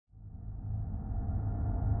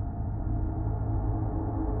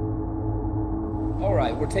All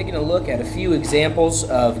right, we're taking a look at a few examples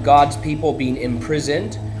of God's people being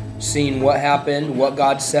imprisoned, seeing what happened, what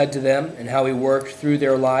God said to them, and how He worked through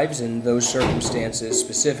their lives in those circumstances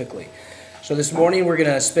specifically. So this morning we're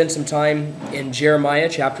going to spend some time in Jeremiah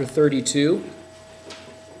chapter 32.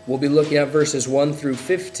 We'll be looking at verses 1 through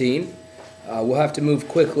 15. We'll have to move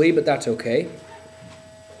quickly, but that's okay.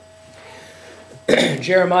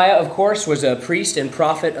 Jeremiah, of course, was a priest and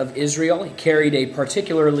prophet of Israel. He carried a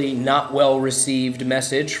particularly not well-received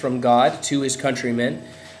message from God to his countrymen.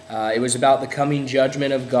 It was about the coming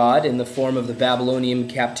judgment of God in the form of the Babylonian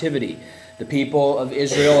captivity. The people of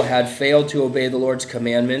Israel had failed to obey the Lord's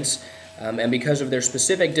commandments, and because of their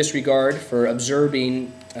specific disregard for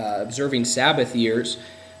observing Sabbath years,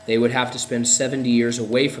 they would have to spend 70 years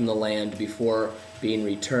away from the land before being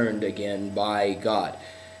returned again by God.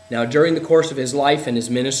 Now, during the course of his life and his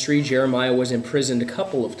ministry, Jeremiah was imprisoned a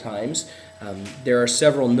couple of times. There are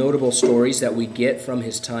several notable stories that we get from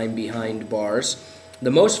his time behind bars.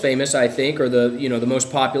 The most famous, I think, or the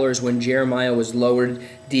most popular, is when Jeremiah was lowered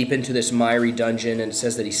deep into this miry dungeon, and it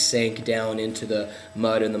says that he sank down into the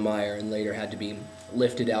mud and the mire, and later had to be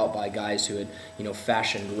lifted out by guys who had,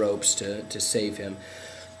 fashioned ropes to save him.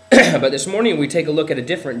 But this morning we take a look at a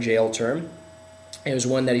different jail term. It was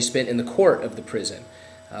one that he spent in the court of the prison.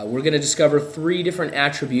 We're going to discover three different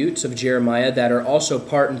attributes of Jeremiah that are also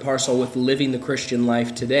part and parcel with living the Christian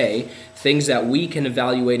life today, things that we can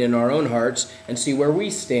evaluate in our own hearts and see where we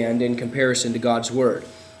stand in comparison to God's Word.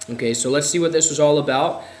 Okay, so let's see what this was all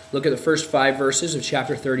about. Look at the first 5 verses of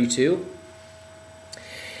chapter 32. It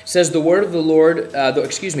says, the word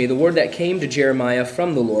that came to Jeremiah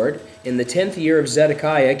from the Lord in the 10th year of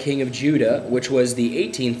Zedekiah, king of Judah, which was the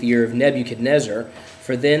 18th year of Nebuchadnezzar.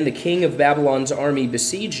 For then the king of Babylon's army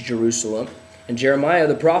besieged Jerusalem, and Jeremiah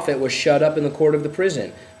the prophet was shut up in the court of the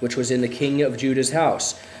prison, which was in the king of Judah's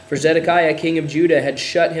house. For Zedekiah king of Judah had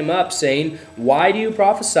shut him up, saying, Why do you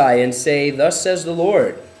prophesy and say, Thus says the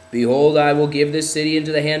Lord, Behold, I will give this city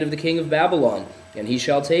into the hand of the king of Babylon, and he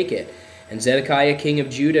shall take it. And Zedekiah king of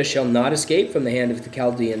Judah shall not escape from the hand of the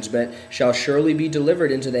Chaldeans, but shall surely be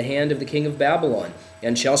delivered into the hand of the king of Babylon,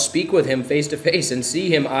 and shall speak with him face to face, and see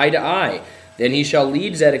him eye to eye. Then he shall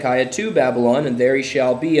lead Zedekiah to Babylon, and there he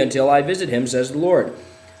shall be until I visit him, says the Lord.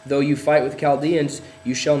 Though you fight with Chaldeans,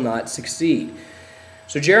 you shall not succeed.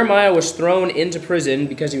 So Jeremiah was thrown into prison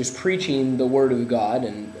because he was preaching the word of God,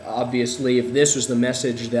 and obviously if this was the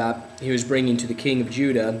message that he was bringing to the king of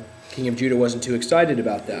Judah wasn't too excited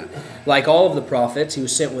about that. Like all of the prophets, he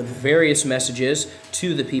was sent with various messages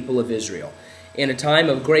to the people of Israel. In a time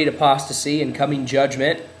of great apostasy and coming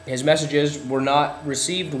judgment, his messages were not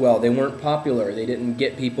received well. They weren't popular. They didn't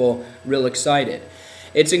get people real excited.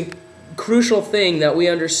 It's a crucial thing that we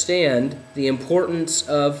understand the importance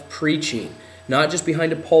of preaching, not just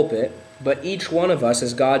behind a pulpit, but each one of us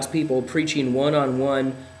as God's people preaching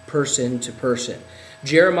one-on-one, person to person.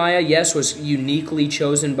 Jeremiah, yes, was uniquely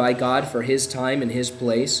chosen by God for his time and his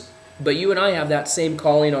place, but you and I have that same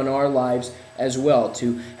calling on our lives as well,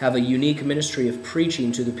 to have a unique ministry of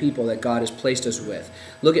preaching to the people that God has placed us with.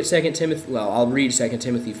 Look at 2 Timothy, I'll read 2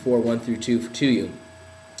 Timothy 4, 1 through 2 to you.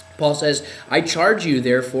 Paul says, I charge you,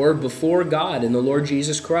 therefore, before God and the Lord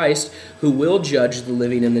Jesus Christ, who will judge the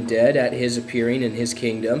living and the dead at his appearing in his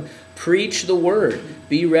kingdom, preach the word,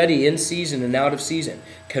 be ready in season and out of season.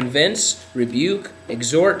 Convince, rebuke,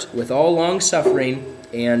 exhort with all long-suffering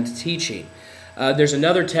and teaching. There's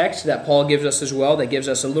another text that Paul gives us as well that gives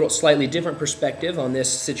us a slightly different perspective on this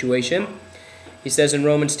situation. He says in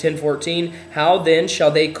Romans 10:14, How then shall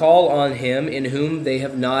they call on him in whom they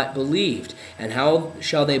have not believed? And how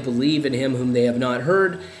shall they believe in him whom they have not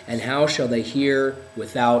heard? And how shall they hear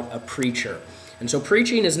without a preacher? And so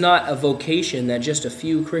preaching is not a vocation that just a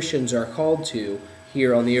few Christians are called to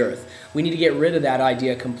here on the earth. We need to get rid of that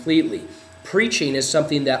idea completely. Preaching is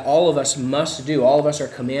something that all of us must do. All of us are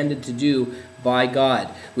commanded to do by God.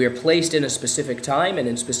 We are placed in a specific time and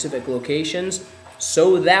in specific locations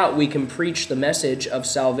so that we can preach the message of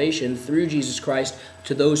salvation through Jesus Christ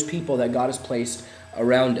to those people that God has placed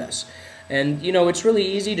around us. And, it's really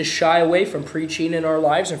easy to shy away from preaching in our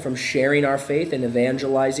lives and from sharing our faith and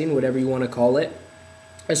evangelizing, whatever you want to call it,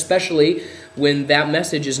 especially when that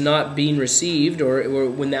message is not being received or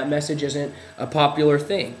when that message isn't a popular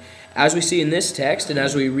thing. As we see in this text and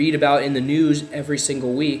as we read about in the news every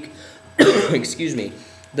single week,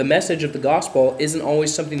 the message of the gospel isn't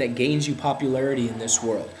always something that gains you popularity in this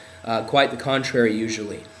world. Quite the contrary,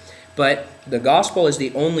 usually. But the gospel is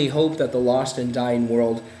the only hope that the lost and dying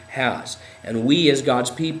world has. And we as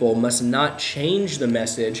God's people must not change the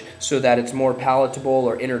message so that it's more palatable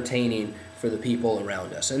or entertaining for the people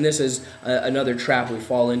around us. And this is another trap we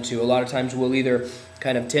fall into. A lot of times we'll either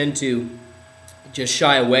kind of tend to just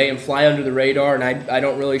shy away and fly under the radar, and I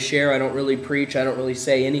don't really share, I don't really preach, I don't really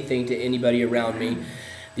say anything to anybody around me.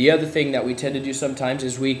 The other thing that we tend to do sometimes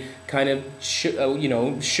is we kind of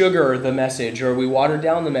sugar the message, or we water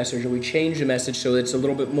down the message, or we change the message so it's a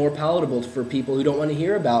little bit more palatable for people who don't want to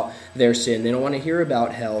hear about their sin. They don't want to hear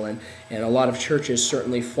about hell, and a lot of churches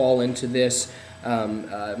certainly fall into this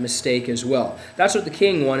mistake as well. That's what the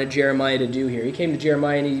king wanted Jeremiah to do here. He came to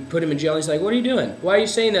Jeremiah and he put him in jail. He's like, "What are you doing? Why are you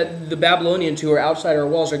saying that the Babylonians who are outside our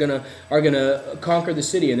walls are gonna conquer the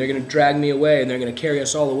city, and they're gonna drag me away, and they're gonna carry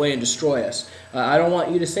us all away and destroy us? I don't want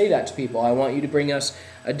you to say that to people. I want you to bring us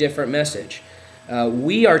a different message."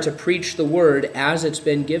 We are to preach the word as it's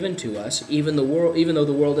been given to us, even though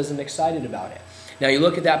the world isn't excited about it. Now you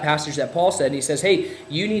look at that passage that Paul said, and he says, hey,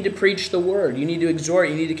 you need to preach the word. You need to exhort,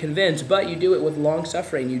 you need to convince, but you do it with long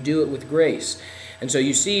suffering. You do it with grace. And so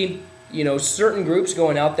you see, certain groups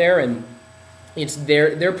going out there, and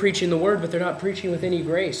they're preaching the word, but they're not preaching with any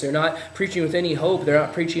grace. They're not preaching with any hope. They're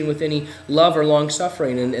not preaching with any love or long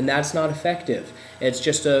suffering, and that's not effective. It's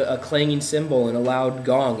just a clanging cymbal and a loud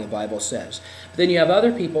gong, the Bible says. But then you have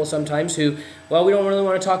other people sometimes who, well, we don't really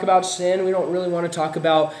want to talk about sin. We don't really want to talk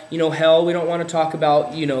about, hell. We don't want to talk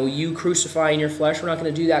about, you crucifying your flesh. We're not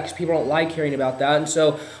going to do that because people don't like hearing about that. And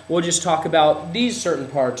so we'll just talk about these certain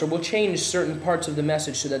parts, or we'll change certain parts of the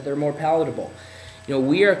message so that they're more palatable.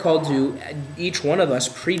 We are called to, each one of us,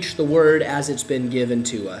 preach the word as it's been given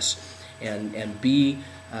to us, and be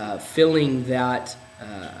filling that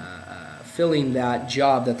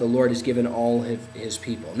job that the Lord has given all his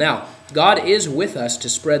people. Now, God is with us to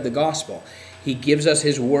spread the gospel. He gives us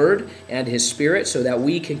his word and his spirit so that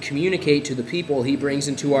we can communicate to the people he brings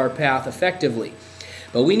into our path effectively.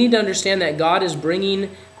 But we need to understand that God is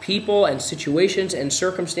bringing people and situations and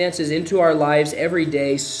circumstances into our lives every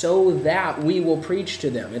day so that we will preach to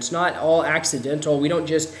them. It's not all accidental. We don't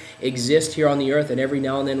just exist here on the earth and every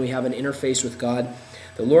now and then we have an interface with God.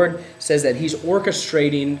 The Lord says that he's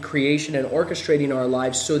orchestrating creation and orchestrating our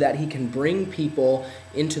lives so that he can bring people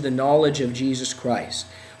into the knowledge of Jesus Christ.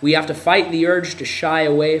 We have to fight the urge to shy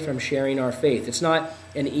away from sharing our faith. It's not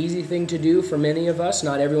an easy thing to do for many of us.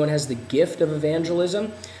 Not everyone has the gift of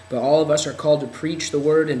evangelism, but all of us are called to preach the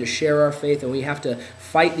word and to share our faith, and we have to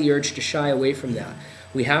fight the urge to shy away from that.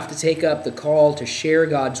 We have to take up the call to share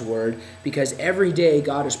God's word, because every day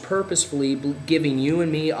God is purposefully giving you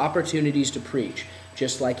and me opportunities to preach,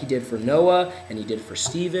 just like he did for Noah, and he did for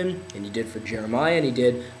Stephen, and he did for Jeremiah, and he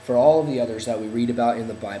did for all of the others that we read about in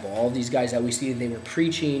the Bible. All of these guys that we see, they were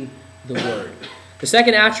preaching the word. The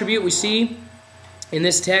second attribute we see in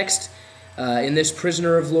this text, in this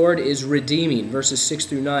prisoner of Lord, is redeeming, verses 6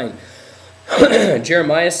 through 9.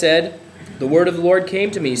 Jeremiah said, "The word of the Lord came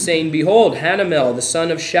to me, saying, Behold, Hanamel, the son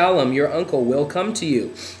of Shallum, your uncle, will come to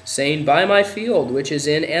you, saying, Buy my field, which is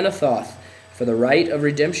in Anathoth, for the right of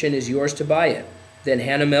redemption is yours to buy it. Then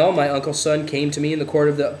Hanamel, my uncle's son, came to me in the court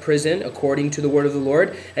of the prison, according to the word of the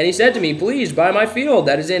Lord, and he said to me, Please buy my field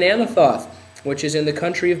that is in Anathoth, which is in the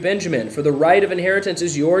country of Benjamin. For the right of inheritance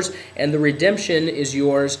is yours, and the redemption is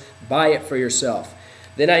yours. Buy it for yourself.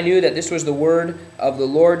 Then I knew that this was the word of the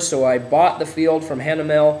Lord, so I bought the field from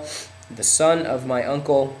Hanamel, the son of my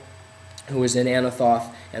uncle, who was in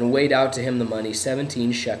Anathoth, and weighed out to him the money,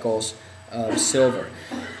 17 shekels of silver."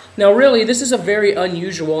 Now, really, this is a very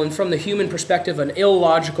unusual and, from the human perspective, an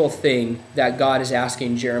illogical thing that God is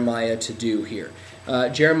asking Jeremiah to do here.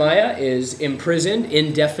 Jeremiah is imprisoned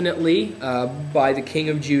indefinitely by the king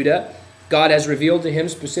of Judah. God has revealed to him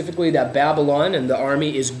specifically that Babylon and the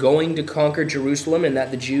army is going to conquer Jerusalem, and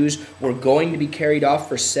that the Jews were going to be carried off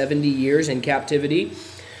for 70 years in captivity.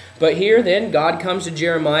 But here then, God comes to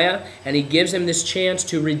Jeremiah, and he gives him this chance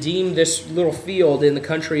to redeem this little field in the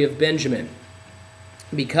country of Benjamin.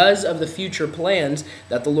 Because of the future plans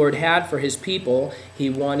that the Lord had for his people, he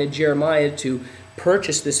wanted Jeremiah to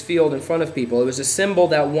purchase this field in front of people. It was a symbol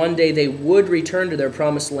that one day they would return to their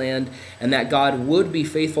promised land, and that God would be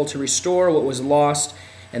faithful to restore what was lost,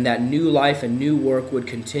 and that new life and new work would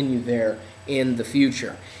continue there in the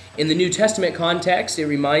future. In the New Testament context, it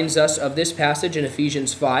reminds us of this passage in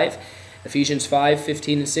Ephesians 5. Ephesians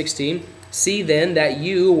 5:15 and 16. "See then that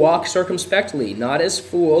you walk circumspectly, not as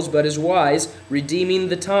fools, but as wise, redeeming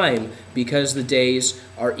the time, because the days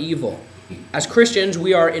are evil." As Christians,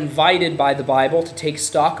 we are invited by the Bible to take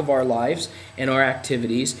stock of our lives and our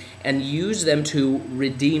activities and use them to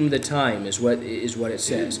redeem the time, is what it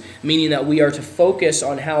says. Meaning that we are to focus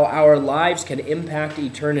on how our lives can impact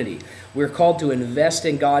eternity. We're called to invest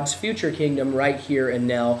in God's future kingdom right here and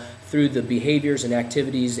now through the behaviors and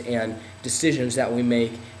activities and decisions that we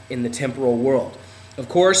make in the temporal world. Of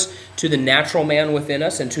course, to the natural man within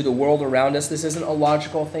us and to the world around us, this isn't a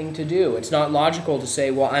logical thing to do. It's not logical to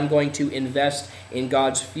say, well, I'm going to invest in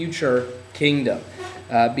God's future kingdom.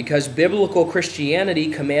 Because biblical Christianity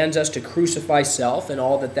commands us to crucify self and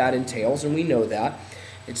all that that entails, and we know that.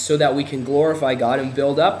 It's so that we can glorify God and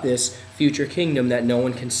build up this future kingdom that no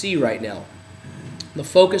one can see right now. The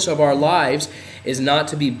focus of our lives is not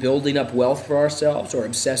to be building up wealth for ourselves or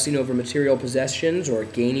obsessing over material possessions or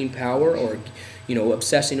gaining power or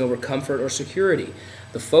obsessing over comfort or security.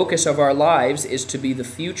 The focus of our lives is to be the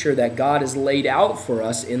future that God has laid out for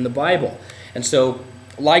us in the Bible. And so,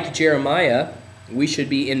 like Jeremiah, we should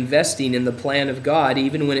be investing in the plan of God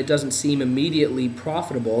even when it doesn't seem immediately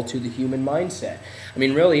profitable to the human mindset. I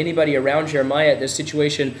mean, really, anybody around Jeremiah at this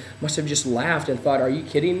situation must have just laughed and thought, are you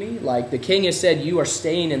kidding me? Like, the king has said, you are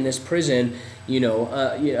staying in this prison,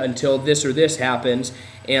 until this or this happens.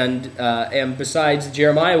 And besides,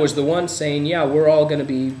 Jeremiah was the one saying, yeah, we're all going to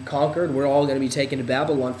be conquered. We're all going to be taken to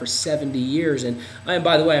Babylon for 70 years. And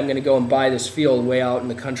by the way, I'm going to go and buy this field way out in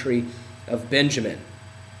the country of Benjamin.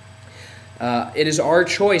 It is our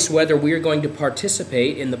choice whether we are going to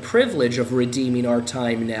participate in the privilege of redeeming our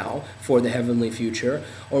time now for the heavenly future,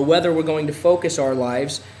 or whether we're going to focus our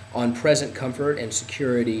lives on present comfort and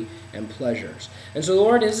security and pleasures. And so the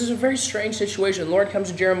Lord, this is a very strange situation. The Lord comes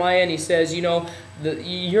to Jeremiah and he says,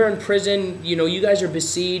 you're in prison, you guys are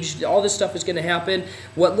besieged, all this stuff is going to happen.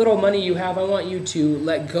 What little money you have, I want you to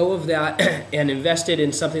let go of that and invest it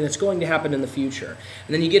in something that's going to happen in the future.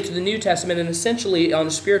 And then you get to the New Testament, and essentially on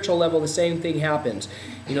a spiritual level, the same thing happens.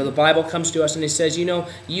 The Bible comes to us and it says,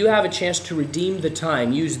 you have a chance to redeem the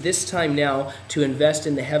time. Use this time now to invest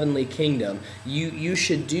in the heavenly kingdom. You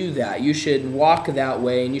should do that. You should walk that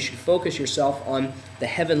way, and you should focus yourself on the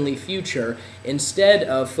heavenly future instead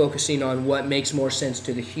of focusing on what makes more sense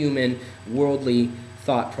to the human, worldly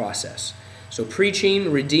thought process. So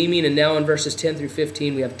preaching, redeeming, and now in verses 10 through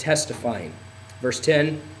 15 we have testifying. Verse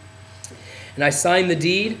 10, and I signed the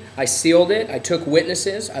deed, I sealed it, I took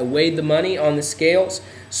witnesses, I weighed the money on the scales,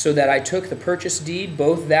 so that I took the purchase deed,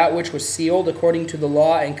 both that which was sealed according to the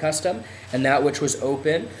law and custom, and that which was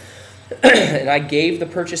open. And I gave the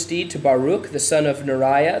purchase deed to Baruch, the son of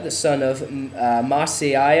Neriah, the son of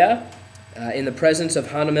Maaseiah, in the presence of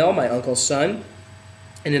Hanamel, my uncle's son,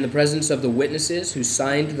 and in the presence of the witnesses who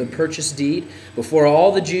signed the purchase deed, before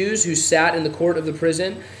all the Jews who sat in the court of the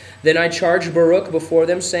prison. Then I charged Baruch before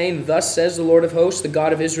them, saying, Thus says the Lord of hosts, the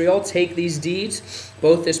God of Israel, take these deeds,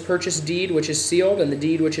 both this purchase deed which is sealed and the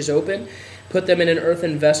deed which is open, put them in an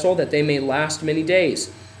earthen vessel, that they may last many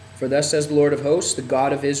days. For thus says the Lord of hosts, the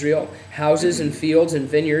God of Israel, houses and fields and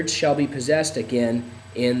vineyards shall be possessed again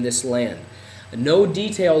in this land. No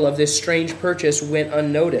detail of this strange purchase went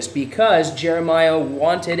unnoticed, because Jeremiah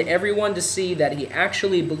wanted everyone to see that he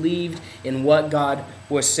actually believed in what God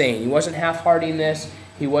was saying. He wasn't half-hearting this.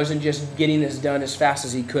 He wasn't just getting this done as fast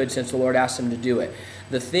as he could since the Lord asked him to do it.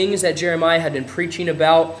 The things that Jeremiah had been preaching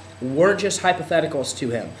about weren't just hypotheticals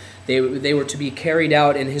to him. They were to be carried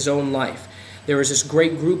out in his own life. There was this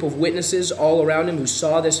great group of witnesses all around him who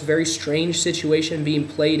saw this very strange situation being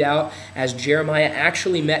played out as Jeremiah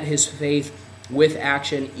actually met his faith with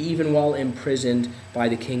action, even while imprisoned by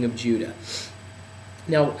the king of Judah.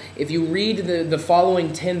 Now, if you read the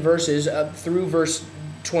following 10 verses up through verse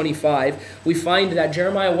 25, we find that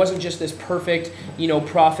Jeremiah wasn't just this perfect,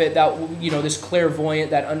 prophet, that, this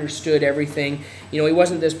clairvoyant that understood everything. He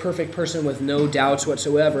wasn't this perfect person with no doubts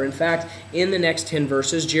whatsoever. In fact, in the next 10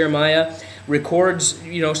 verses, Jeremiah records,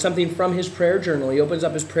 something from his prayer journal. He opens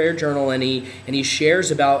up his prayer journal and he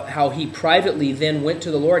shares about how he privately then went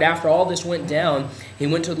to the Lord after all this went down. He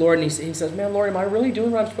went to the Lord and he says, man, Lord, am I really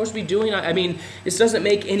doing what I'm supposed to be doing? I mean, this doesn't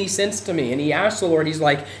make any sense to me. And he asked the Lord, he's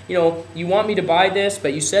like, you want me to buy this,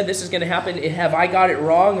 but you said this is going to happen. Have I got it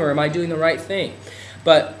wrong, or am I doing the right thing?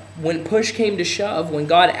 But when push came to shove, when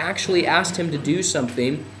God actually asked him to do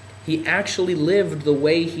something, he actually lived the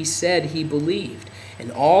way he said he believed.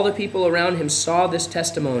 And all the people around him saw this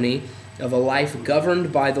testimony of a life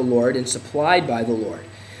governed by the Lord and supplied by the Lord.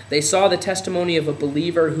 They saw the testimony of a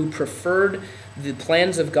believer who preferred the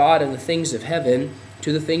plans of God and the things of heaven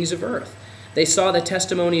to the things of earth. They saw the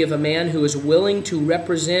testimony of a man who was willing to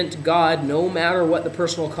represent God no matter what the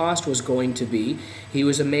personal cost was going to be. He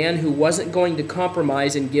was a man who wasn't going to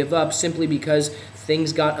compromise and give up simply because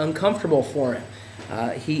things got uncomfortable for him.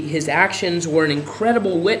 His actions were an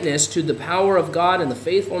incredible witness to the power of God and the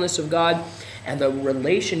faithfulness of God and the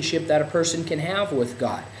relationship that a person can have with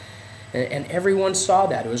God. And everyone saw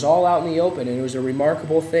that. It was all out in the open, and it was a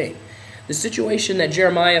remarkable thing. The situation that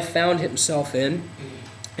Jeremiah found himself in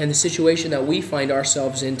and the situation that we find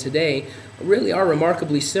ourselves in today really are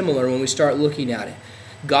remarkably similar when we start looking at it.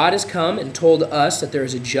 God has come and told us that there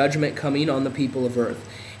is a judgment coming on the people of earth.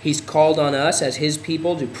 He's called on us as his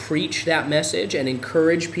people to preach that message and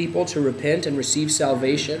encourage people to repent and receive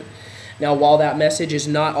salvation. Now, while that message is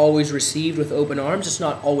not always received with open arms, it's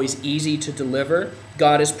not always easy to deliver,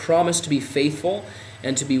 God has promised to be faithful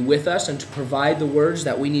and to be with us and to provide the words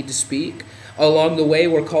that we need to speak. Along the way,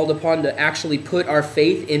 we're called upon to actually put our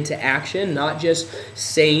faith into action, not just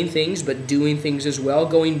saying things, but doing things as well,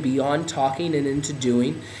 going beyond talking and into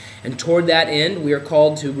doing. And toward that end, we are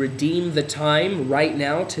called to redeem the time right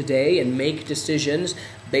now, today, and make decisions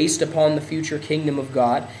based upon the future kingdom of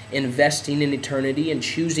God, investing in eternity and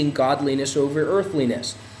choosing godliness over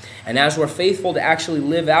earthliness. And as we're faithful to actually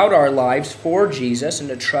live out our lives for Jesus and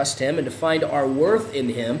to trust him and to find our worth in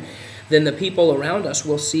him, then the people around us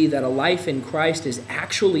will see that a life in Christ is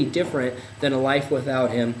actually different than a life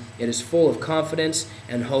without him. It is full of confidence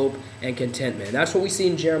and hope and contentment. And that's what we see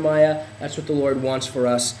in Jeremiah. That's what the Lord wants for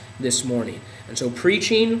us this morning. And so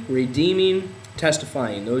preaching, redeeming,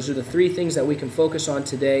 testifying. Those are the three things that we can focus on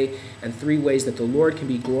today and three ways that the Lord can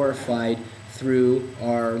be glorified through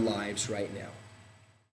our lives right now.